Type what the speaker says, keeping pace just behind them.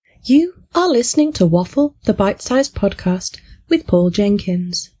You are listening to Waffle, the bite-sized podcast with Paul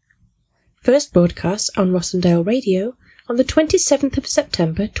Jenkins. First broadcast on Rossendale Radio on the 27th of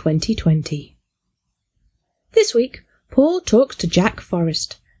September 2020. This week, Paul talks to Jack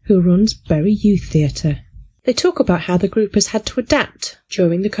Forrest, who runs Bury Youth Theatre. They talk about how the group has had to adapt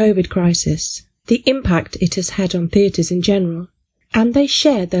during the COVID crisis, the impact it has had on theatres in general, and they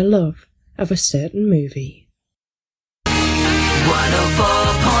share their love of a certain movie. 104.7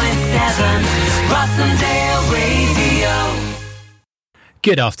 Rossendale Radio.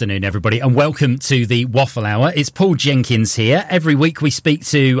 Good afternoon, everybody, and welcome to the Waffle Hour. It's Paul Jenkins here. Every week we speak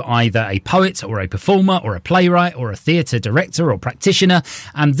to either a poet or a performer or a playwright or a theatre director or practitioner.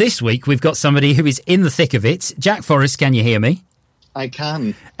 And this week we've got somebody who is in the thick of it. Jack Forrest, can you hear me? I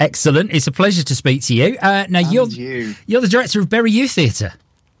can. Excellent. It's a pleasure to speak to you. Now, you're the director of Bury Youth Theatre.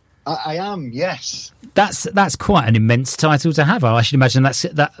 I am, yes. That's quite an immense title to have. I should imagine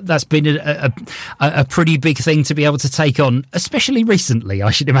that's been a pretty big thing to be able to take on, especially recently,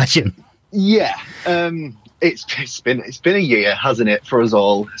 I should imagine. Yeah, it's been a year, hasn't it, for us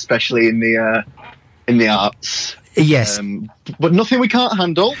all, especially in the arts. Yes, but nothing we can't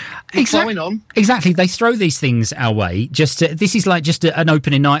handle. Going on. Exactly, they throw these things our way. this is like just an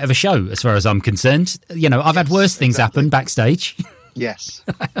opening night of a show, as far as I'm concerned. You know, I've had worse things happen backstage. Yes.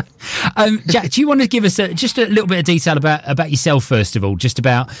 Jack, do you want to give us just a little bit of detail about yourself, first of all, just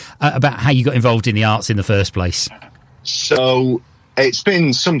about how you got involved in the arts in the first place? So it's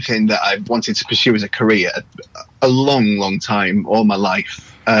been something that I've wanted to pursue as a career a long, long time, all my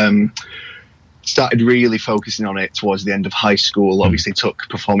life. Started really focusing on it towards the end of high school. Obviously took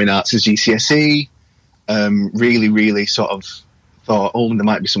performing arts as GCSE. Really sort of thought, there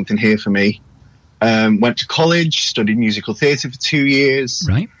might be something here for me. Went to college, studied musical theatre for 2 years.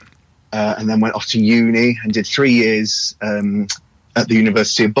 Right. And then went off to uni and did 3 years at the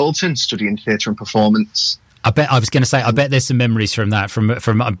University of Bolton, studying theatre and performance. I bet there's some memories from that, from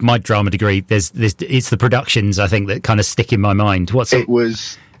my drama degree. It's the productions, I think, that kind of stick in my mind. We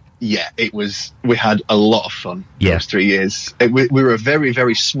had a lot of fun those 3 years. We were a very,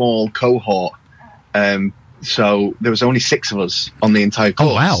 very small cohort. So there was only 6 of us on the entire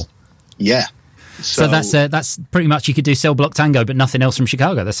course. Oh, wow. Yeah. So that's pretty much, you could do Cell Block Tango, but nothing else from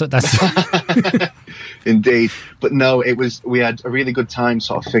Chicago. That's Indeed. But no, we had a really good time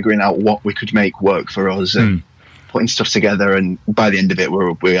sort of figuring out what we could make work for us and putting stuff together. And by the end of it,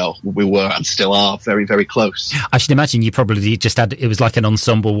 we were and still are very, very close. I should imagine you probably just it was like an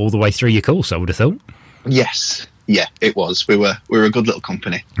ensemble all the way through your course, I would have thought. Yes. Yeah, it was. We were a good little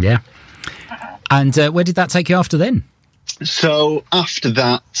company. Yeah. And where did that take you after then? So after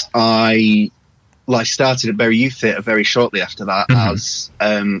that, I started at Bury Youth Theatre very shortly after that as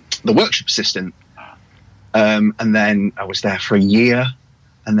the workshop assistant. And then I was there for a year.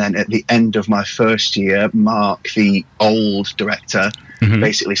 And then at the end of my first year, Mark, the old director,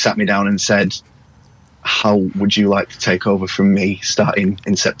 basically sat me down and said, how would you like to take over from me starting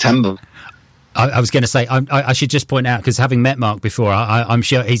in September? I was going to say, I should just point out, because having met Mark before, I'm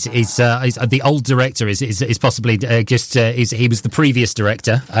sure he's the old director is possibly he was the previous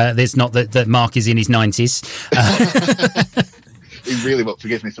director. There's not that Mark is in his 90s. He really won't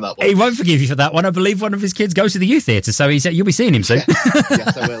forgive me for that one. He won't forgive you for that one. I believe one of his kids goes to the youth theatre, so you'll be seeing him soon.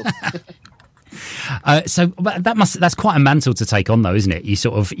 Yes, I will. So that's quite a mantle to take on, though, isn't it? You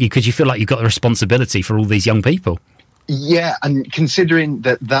sort of, because you feel like you've got the responsibility for all these young people. Yeah, and considering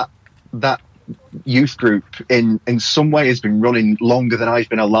that youth group in some way has been running longer than I've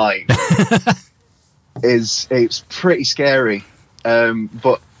been alive, it's pretty scary.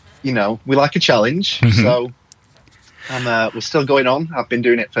 But you know, we like a challenge, so we're still going on. I've been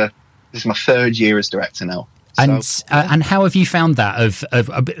doing it this is my 3rd year as director now. And how have you found that?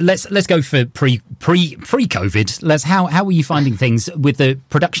 Let's go for pre-COVID. How were you finding things with the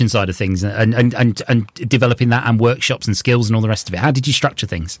production side of things and developing that and workshops and skills and all the rest of it? How did you structure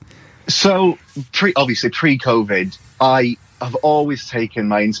things? So, obviously pre-COVID, I have always taken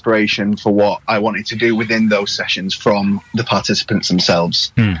my inspiration for what I wanted to do within those sessions from the participants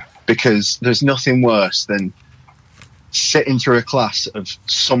themselves, because there's nothing worse than sitting through a class of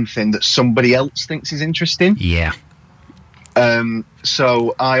something that somebody else thinks is interesting. Yeah.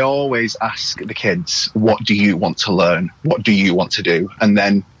 So I always ask the kids, what do you want to learn? What do you want to do? And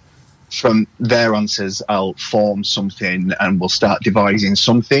then from their answers, I'll form something and we'll start devising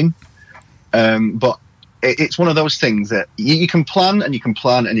something. But it's one of those things that you can plan and you can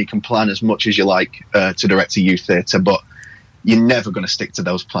plan and you can plan as much as you like to direct a youth theatre, but you're never going to stick to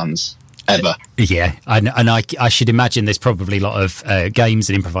those plans ever. Yeah, and I should imagine there's probably a lot of games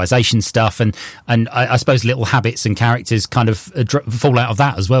and improvisation stuff, and I suppose little habits and characters kind of fall out of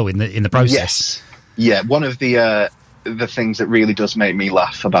that as well in the process. Yes, yeah. One of the things that really does make me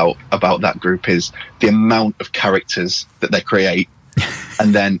laugh about that group is the amount of characters that they create,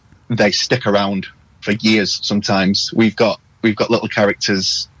 and then they stick around for years. Sometimes we've got little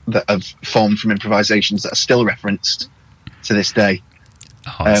characters that have formed from improvisations that are still referenced to this day.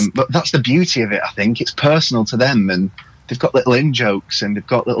 But that's the beauty of it. I think it's personal to them, and they've got little in jokes, and they've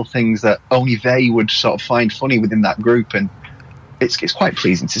got little things that only they would sort of find funny within that group, and it's quite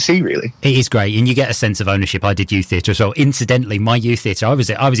pleasing to see, really. It is great, and you get a sense of ownership. I did youth theatre as well. Incidentally, my youth theatre, I was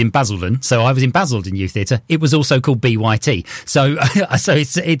in Basildon, so I was in Basildon Youth Theatre. It was also called BYT, so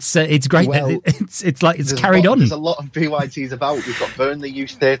it's great. Well, it's carried on. There's a lot of BYTs about. We've got Burnley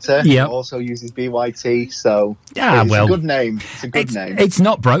Youth Theatre, yep. who also uses BYT, so it's a good name. It's a good name. It's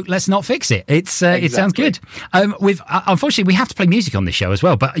not broke. Let's not fix it. Exactly. It sounds good. Unfortunately, we have to play music on this show as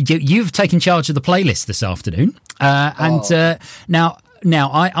well. But you've taken charge of the playlist this afternoon,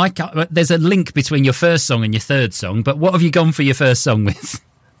 Now, I can't, there's a link between your first song and your third song, but what have you gone for your first song with?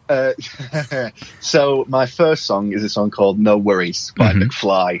 So my first song is a song called No Worries by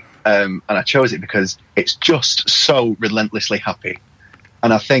McFly, and I chose it because it's just so relentlessly happy.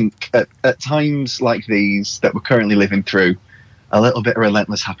 And I think at times like these that we're currently living through, a little bit of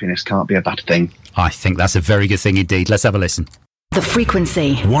relentless happiness can't be a bad thing. I think that's a very good thing indeed. Let's have a listen. The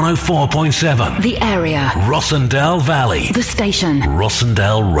frequency 104.7. The area Rossendale Valley. The station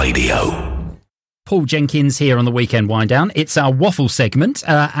Rossendale Radio. Paul Jenkins here on the Weekend Wind Down. It's our waffle segment,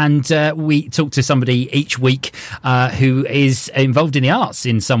 and we talk to somebody each week who is involved in the arts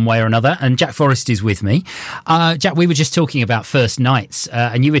in some way or another. And Jack Forrest is with me. Jack, we were just talking about first nights,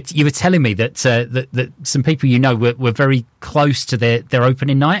 and you were telling me that that some people you know were very close to their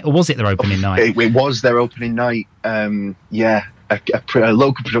opening night, or was it their opening night? It was their opening night. Yeah, a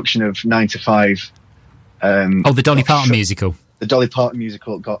local production of 9 to 5. The Dolly Parton musical. The Dolly Parton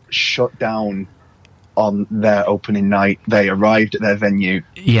musical got shut down on their opening night. They arrived at their venue,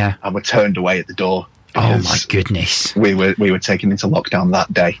 and were turned away at the door. Oh my goodness! We were taken into lockdown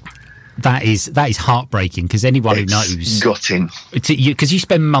that day. That is heartbreaking, because anyone who knows, gutting, because you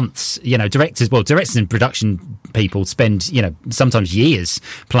spend months, directors and production people spend, sometimes years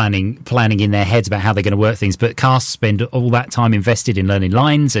planning in their heads about how they're going to work things, but casts spend all that time invested in learning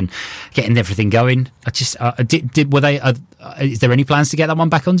lines and getting everything going. I just is there any plans to get that one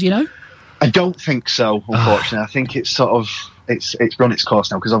back on? Do you know? I don't think so, unfortunately. I think it's sort of it's run its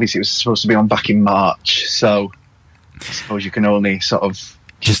course now, because obviously it was supposed to be on back in March. So I suppose you can only sort of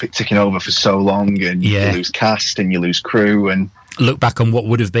just keep ticking over for so long, and you lose cast and you lose crew, and look back on what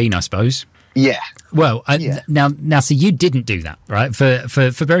would have been, I suppose. Yeah. Well, now, so you didn't do that, right?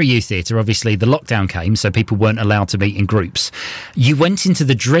 For Bury Youth Theatre, obviously the lockdown came, so people weren't allowed to meet in groups. You went into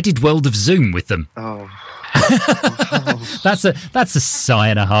the dreaded world of Zoom with them. Oh. That's a sigh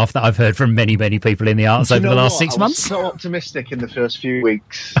and a half that I've heard from many people in the arts over the last 6 months. I was so optimistic in the first few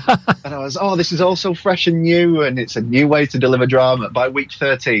weeks, and I was, this is all so fresh and new, and it's a new way to deliver drama. By week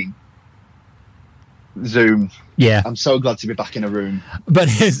 13, Zoom. Yeah, I'm so glad to be back in a room. But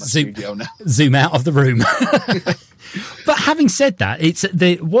Zoom out of the room. But having said that, it's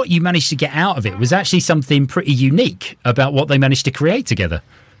what you managed to get out of it was actually something pretty unique about what they managed to create together.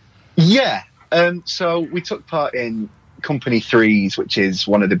 Yeah. So we took part in Company Threes, which is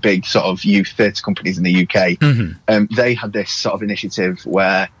one of the big sort of youth theatre companies in the UK. They had this sort of initiative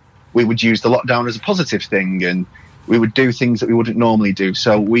where we would use the lockdown as a positive thing, and we would do things that we wouldn't normally do.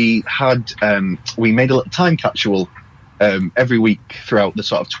 So we had we made a little time capsule every week throughout the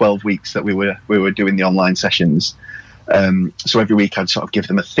sort of 12 weeks that we were doing the online sessions. So every week I'd sort of give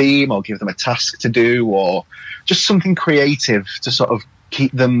them a theme, or give them a task to do, or just something creative to sort of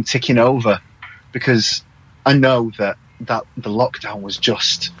keep them ticking over. Because I know that the lockdown was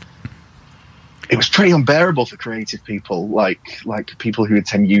it was pretty unbearable for creative people, like people who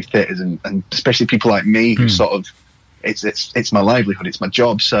attend youth theatres, and especially people like me who sort of, it's my livelihood, it's my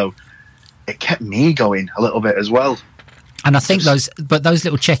job, so it kept me going a little bit as well. And I think those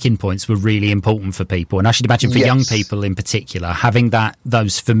little check-in points were really important for people, and I should imagine for young people in particular, having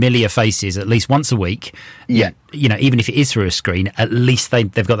those familiar faces at least once a week. Yeah, even if it is through a screen, at least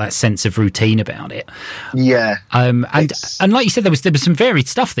they've got that sense of routine about it. Yeah, and like you said, there was some varied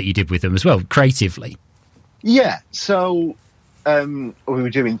stuff that you did with them as well, creatively. Yeah, so we were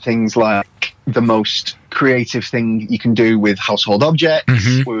doing things like the most creative thing you can do with household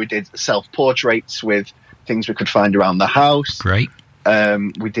objects. We did self-portraits with things we could find around the house. Great.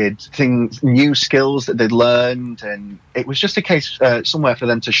 We did new skills that they'd learned, and it was just a case somewhere for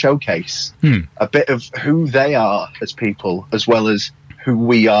them to showcase a bit of who they are as people, as well as who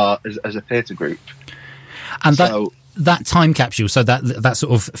we are as a theatre group. And that time capsule, so that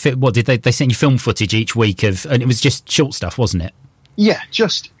sort of, what did they sent you film footage each week of, and it was just short stuff, wasn't it? Yeah,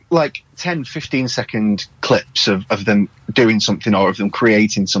 just like 10, 15 second clips of them doing something or of them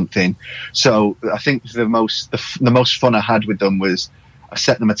creating something. So I think the most fun I had with them was I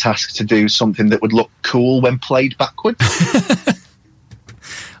set them a task to do something that would look cool when played backwards.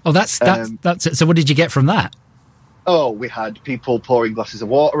 Oh, that's so what did you get from that? Oh, we had people pouring glasses of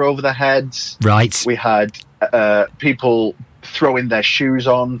water over their heads. Right. We had people throwing their shoes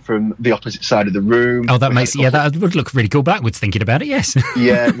on from the opposite side of the room. Oh, that that would look really cool backwards, thinking about it, yes.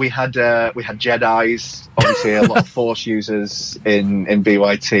 Yeah, we had Jedis, obviously a lot of Force users in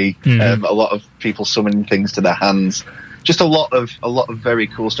BYT, a lot of people summoning things to their hands. Just a lot of very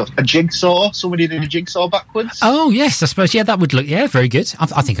cool stuff. A jigsaw, somebody did a jigsaw backwards. Oh, yes, I suppose, that would look, very good.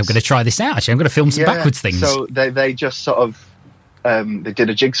 I think I'm going to try this out, actually. I'm going to film some backwards things. So they just sort of, they did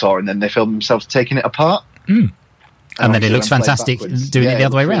a jigsaw and then they filmed themselves taking it apart. And then it looks fantastic doing it the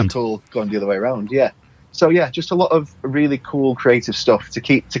other way around. Really cool going the other way around, yeah. So just a lot of really cool creative stuff to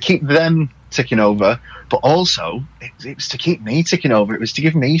keep them ticking over, but also it was to keep me ticking over. It was to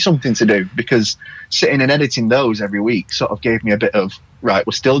give me something to do, because sitting and editing those every week sort of gave me a bit of, right,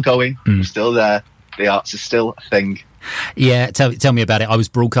 we're still going, we're still there, the arts is still a thing. Yeah, tell me about it. I was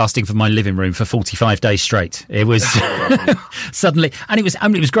broadcasting from my living room for 45 days straight. It was suddenly, and it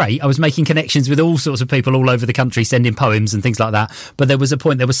was great. I was making connections with all sorts of people all over the country, sending poems and things like that. But there was a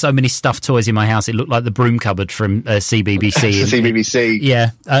point, there were so many stuffed toys in my house, it looked like the broom cupboard from CBBC. CBBC.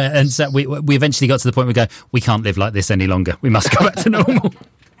 Yeah, and so we eventually got to the point where we go, we can't live like this any longer. We must go back to normal.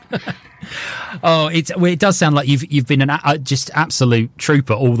 Oh, it does sound like you've been an just absolute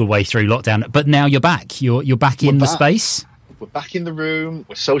trooper all the way through lockdown, but now you're back. You're back in the space. We're back in the room.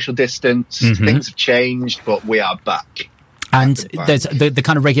 We're social distance. Things have changed, but we are back. And there's the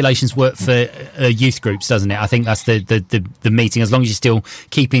kind of regulations work for youth groups, doesn't it? I think that's the meeting. As long as you're still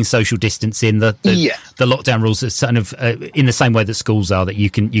keeping social distancing, the lockdown rules are kind of in the same way that schools are, that you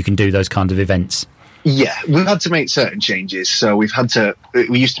can do those kind of events. Yeah, we've had to make certain changes. So we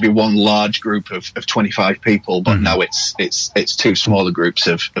used to be one large group of 25 people, but now it's two smaller groups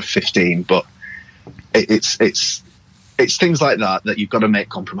of 15. But it's things like that you've got to make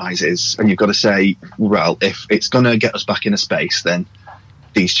compromises, and you've got to say, well, if it's going to get us back in a space, then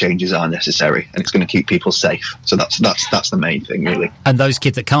these changes are necessary, and it's going to keep people safe. So that's the main thing, really. And those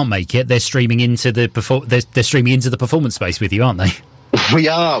kids that can't make it, they're streaming into the performance space with you, aren't they? We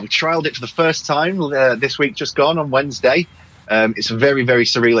are. We trialled it for the first time this week, just gone on Wednesday. It's a very, very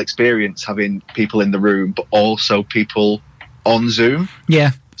surreal experience having people in the room, but also people on Zoom.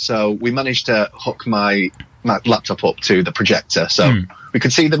 Yeah. So we managed to hook my laptop up to the projector, so we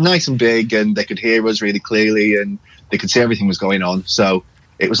could see them nice and big, and they could hear us really clearly, and they could see everything was going on. So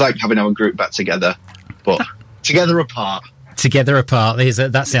it was like having our group back together, but together apart. Together apart.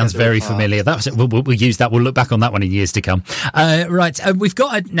 That sounds very familiar. We'll use that. We'll look back on that one in years to come. Right. We've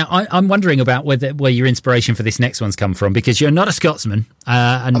got now. I'm wondering about where your inspiration for this next one's come from, because you're not a Scotsman,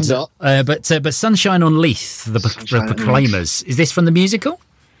 and I'm not. But Sunshine on Leith, the Proclaimers. Is this from the musical?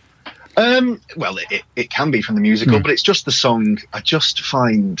 Well, it can be from the musical, but it's just the song. I just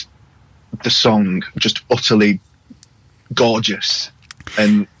find the song just utterly gorgeous,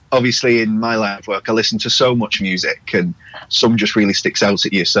 and obviously in my line of work, I listen to so much music, and some just really sticks out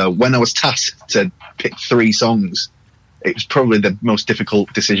at you. So when I was tasked to pick 3 songs, it was probably the most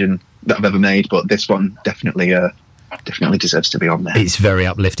difficult decision that I've ever made. But this one definitely deserves to be on there. It's very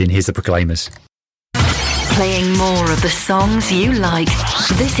uplifting. Here's the Proclaimers. Playing more of the songs you like.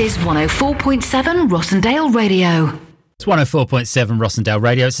 This is 104.7 Rossendale Radio. It's 104.7 Rossendale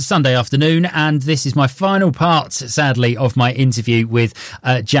Radio. It's a Sunday afternoon, and this is my final part, sadly, of my interview with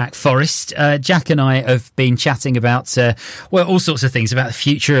Jack Forrest. Jack and I have been chatting about, all sorts of things, about the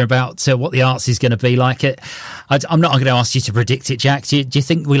future, about what the arts is going to be like. I'm not going to ask you to predict it, Jack. Do you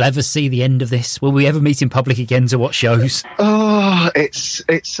think we'll ever see the end of this? Will we ever meet in public again to watch shows? Oh, it's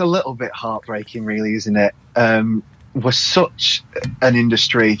a little bit heartbreaking, really, isn't it? We're such an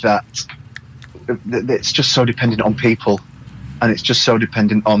industry that it's just so dependent on people, and it's just so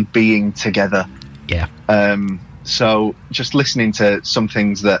dependent on being together. Yeah. So just listening to some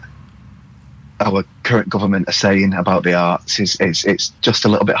things that our current government are saying about the arts is it's just a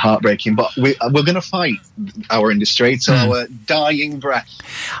little bit heartbreaking. But we're going to fight our industry to our dying breath.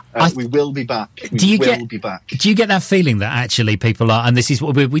 We will be back. We will be back. Do you get that feeling that actually people are, and this is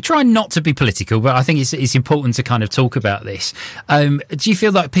what we try not to be political, but I think it's important to kind of talk about this. Do you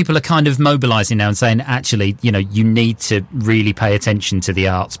feel like people are kind of mobilising now and saying, actually, you know, you need to really pay attention to the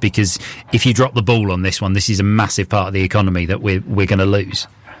arts, because if you drop the ball on this one, this is a massive part of the economy that we're going to lose?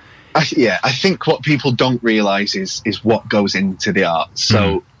 I think what people don't realise is what goes into the arts.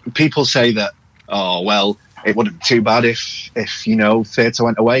 So people say that, oh, well, it wouldn't be too bad if you know, theatre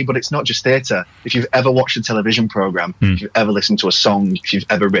went away, but it's not just theatre. If you've ever watched a television programme, if you've ever listened to a song, if you've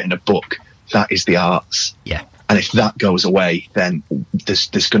ever written a book, that is the arts. Yeah. And if that goes away, then there's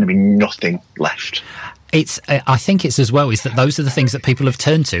going to be nothing left. I think it's as well is that those are the things that people have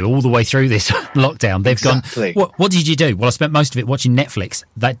turned to all the way through this lockdown. They've gone, what did you do? Well, I spent most of it watching Netflix.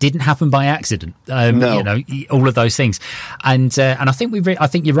 That didn't happen by accident. No. You know, all of those things. And I think I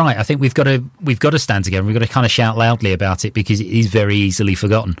think you're right. I think we've got to stand together. We've got to kind of shout loudly about it, because it is very easily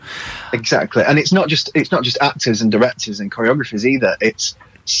forgotten. Exactly. And it's not just actors and directors and choreographers either. It's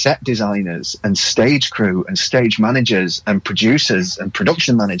set designers and stage crew and stage managers and producers and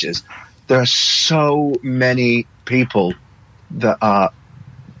production managers. There are so many people that are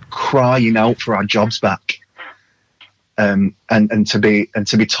crying out for our jobs back, and to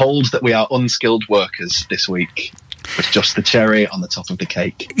be told that we are unskilled workers this week was just the cherry on the top of the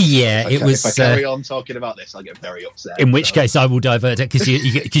cake. Yeah, If I carry on talking about this, I'll get very upset. In which case, I will divert it,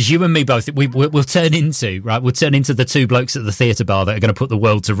 because you and me both, we'll turn into the two blokes at the theatre bar that are going to put the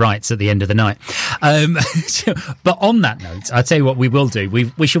world to rights at the end of the night. But on that note, I tell you what we will do.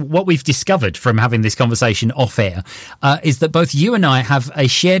 What we've discovered from having this conversation off air is that both you and I have a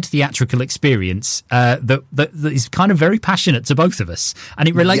shared theatrical experience that is kind of very passionate to both of us, and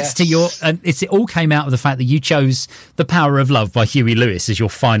it relates to your. It all came out of the fact that you chose The Power of Love by Huey Lewis as your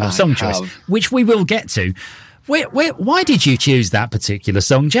final song choice, which we will get to. Why did you choose that particular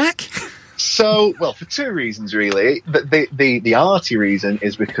song, Jack? So, well, for two reasons, really. The arty reason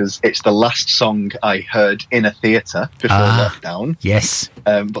is because it's the last song I heard in a theatre before lockdown. Yes.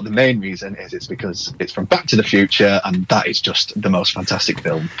 But the main reason is it's because it's from Back to the Future, and that is just the most fantastic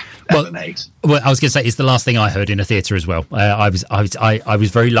film ever made. Well, I was going to say it's the last thing I heard in a theatre as well. I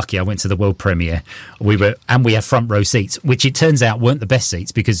was very lucky. I went to the world premiere. We had front row seats, which it turns out weren't the best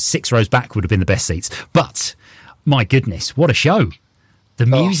seats, because 6 rows back would have been the best seats. But my goodness, what a show! The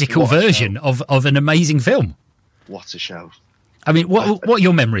musical version of an amazing film. What a show! I mean, what are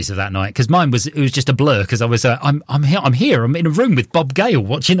your memories of that night? Because mine was just a blur. Because I was I'm here. I'm in a room with Bob Gale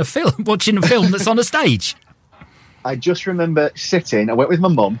watching a film that's on a stage. I just remember sitting. I went with my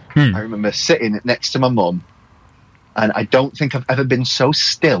mum. I remember sitting next to my mum, and I don't think I've ever been so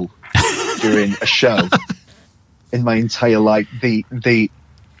still during a show in my entire life. I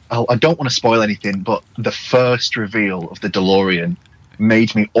don't want to spoil anything, but the first reveal of the DeLorean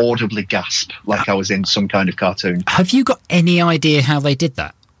made me audibly gasp like I was in some kind of cartoon. Have you got any idea how they did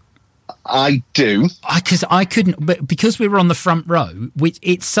that? I do. Because I couldn't, but because we were on the front row,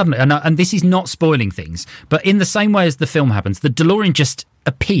 it's suddenly, and this is not spoiling things, but in the same way as the film happens, the DeLorean just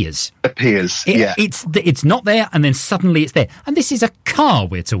appears. Yeah. It's not there, and then suddenly it's there. And this is a car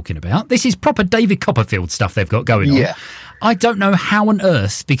we're talking about. This is proper David Copperfield stuff they've got going on. Yeah. I don't know how on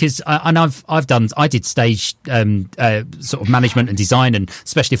earth, because I did stage sort of management and design and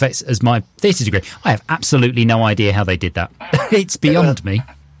special effects as my theatre degree. I have absolutely no idea how they did that. It's beyond me.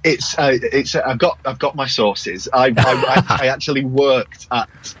 I've got my sources. I actually worked at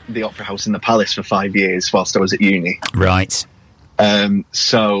the Opera House in the Palace for 5 years whilst I was at uni. Right.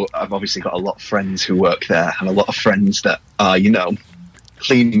 So I've obviously got a lot of friends who work there, and a lot of friends that are,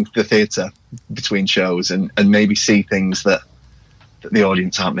 cleaning the theatre between shows and maybe see things that the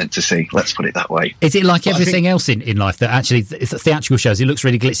audience aren't meant to see. Let's put it that way. Is it like everything else in life that actually theatrical shows, it looks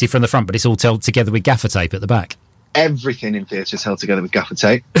really glitzy from the front, but it's all held together with gaffer tape at the back? Everything in theatre is held together with gaffer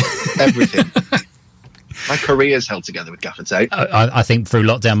tape. Everything. My career's held together with gaffer tape. I think through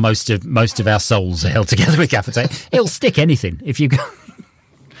lockdown, most of our souls are held together with gaffer tape. It'll stick anything if you go.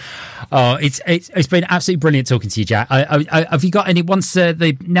 Oh, it's been absolutely brilliant talking to you, Jack. Have you got any, once now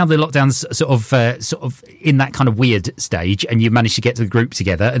the lockdown's sort of in that kind of weird stage, and you've managed to get the group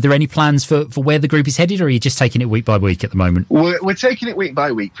together, are there any plans for where the group is headed, or are you just taking it week by week at the moment? We're taking it week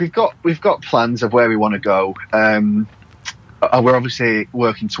by week. We've got plans of where we want to go. We're obviously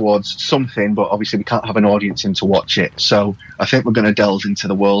working towards something, but obviously we can't have an audience in to watch it. So I think we're going to delve into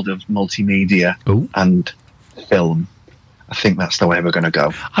the world of multimedia and film. I think that's the way we're going to go.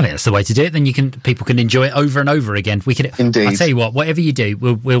 I think that's the way to do it. Then people can enjoy it over and over again. We can. Indeed. I tell you what, whatever you do,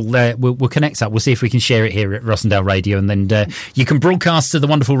 we'll connect up. We'll see if we can share it here at Rossendale Radio, and then you can broadcast to the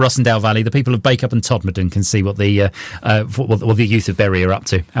wonderful Rossendale Valley. The people of Bakeup and Todmorden can see what the youth of Bury are up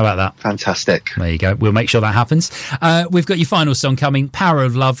to. How about that? Fantastic. There you go. We'll make sure that happens. We've got your final song coming, Power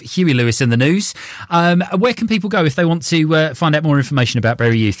of Love, Huey Lewis and the News. Where can people go if they want to find out more information about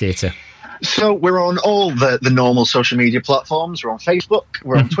Bury Youth Theatre? So we're on all the normal social media platforms. We're on Facebook,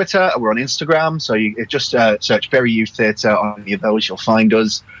 we're on Twitter, we're on Instagram. So you just search Bury Youth Theatre on any of those, you'll find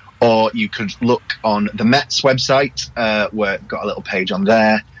us. Or you could look on the Met's website, where we've got a little page on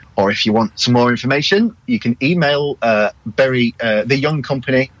there. Or if you want some more information, you can email Bury the Young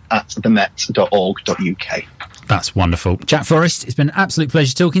Company at themet.org.uk. That's wonderful. Jack Forrest, it's been an absolute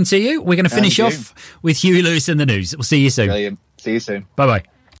pleasure talking to you. We're going to finish off with Huey Lewis and the News. We'll see you soon. Brilliant. See you soon. Bye-bye.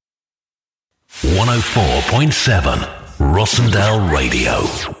 104.7 Rossendale Radio.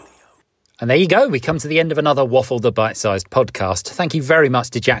 And there you go. We come to the end of another Waffle the Bite-Sized podcast. Thank you very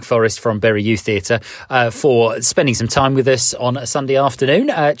much to Jack Forrest from Bury Youth Theatre for spending some time with us on a Sunday afternoon,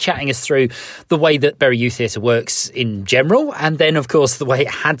 chatting us through the way that Bury Youth Theatre works in general, and then, of course, the way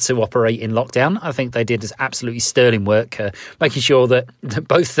it had to operate in lockdown. I think they did absolutely sterling work, making sure that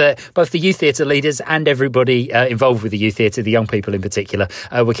both the youth theatre leaders and everybody involved with the youth theatre, the young people in particular,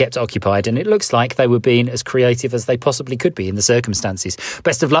 were kept occupied. And it looks like they were being as creative as they possibly could be in the circumstances.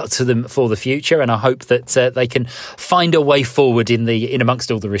 Best of luck to them for the future, and I hope that they can find a way forward in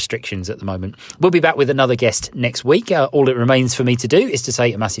amongst all the restrictions at the moment. We'll be back with another guest next week. All it remains for me to do is to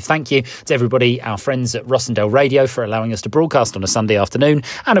say a massive thank you to everybody, our friends at Rossendale Radio, for allowing us to broadcast on a Sunday afternoon,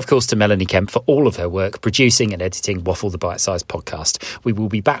 and of course to Melanie Kemp for all of her work producing and editing Waffle the Bite-Sized podcast. We will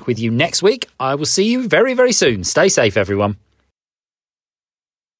be back with you next week. I will see you very, very soon. Stay safe, everyone.